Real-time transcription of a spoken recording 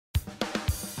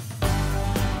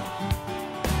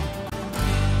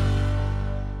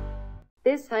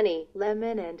This honey,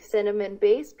 lemon and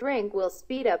cinnamon-based drink will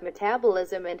speed up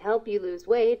metabolism and help you lose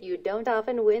weight. You don't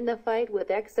often win the fight with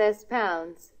excess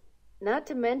pounds. Not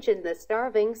to mention the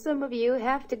starving some of you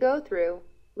have to go through.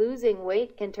 Losing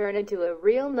weight can turn into a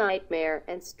real nightmare,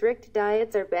 and strict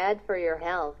diets are bad for your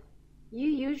health. You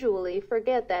usually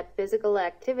forget that physical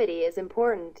activity is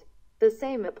important. The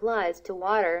same applies to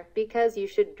water, because you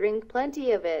should drink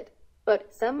plenty of it.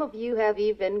 But some of you have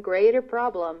even greater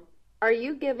problem. Are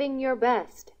you giving your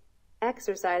best,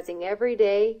 exercising every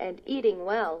day, and eating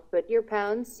well, but your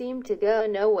pounds seem to go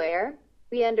nowhere?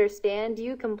 We understand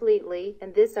you completely,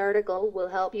 and this article will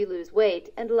help you lose weight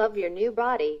and love your new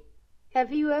body.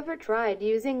 Have you ever tried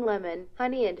using lemon,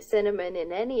 honey and cinnamon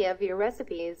in any of your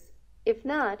recipes? If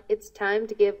not, it's time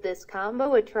to give this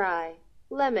combo a try.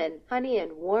 Lemon, honey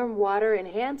and warm water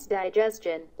enhance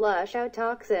digestion, flush out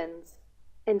toxins,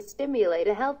 and stimulate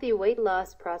a healthy weight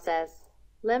loss process.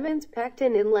 Lemons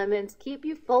pectin in lemons keep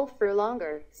you full for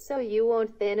longer, so you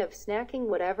won't think of snacking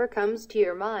whatever comes to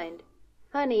your mind.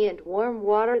 Honey and warm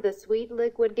water, the sweet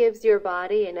liquid gives your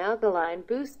body an alkaline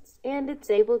boost, and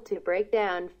it's able to break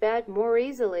down fat more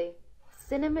easily.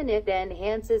 Cinnamon, it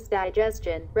enhances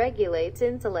digestion, regulates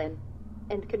insulin,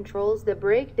 and controls the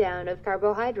breakdown of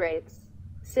carbohydrates.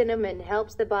 Cinnamon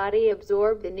helps the body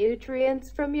absorb the nutrients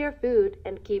from your food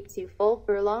and keeps you full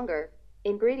for longer.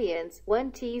 Ingredients: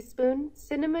 1 teaspoon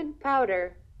cinnamon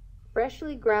powder,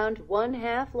 freshly ground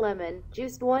 1/2 lemon,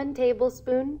 juiced 1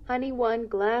 tablespoon, honey, 1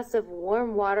 glass of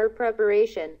warm water.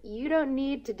 Preparation: you don't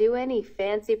need to do any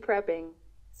fancy prepping.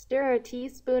 Stir a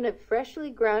teaspoon of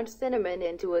freshly ground cinnamon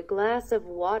into a glass of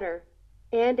water,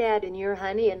 and add in your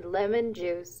honey and lemon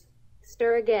juice.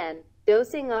 Stir again.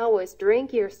 Dosing: always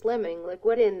drink your slimming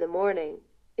liquid in the morning.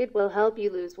 It will help you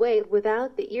lose weight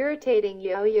without the irritating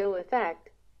yo-yo effect.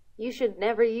 You should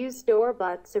never use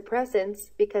store-bought suppressants,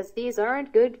 because these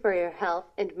aren't good for your health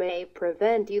and may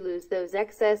prevent you lose those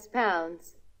excess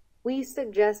pounds. We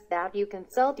suggest that you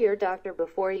consult your doctor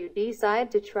before you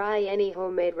decide to try any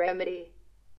homemade remedy.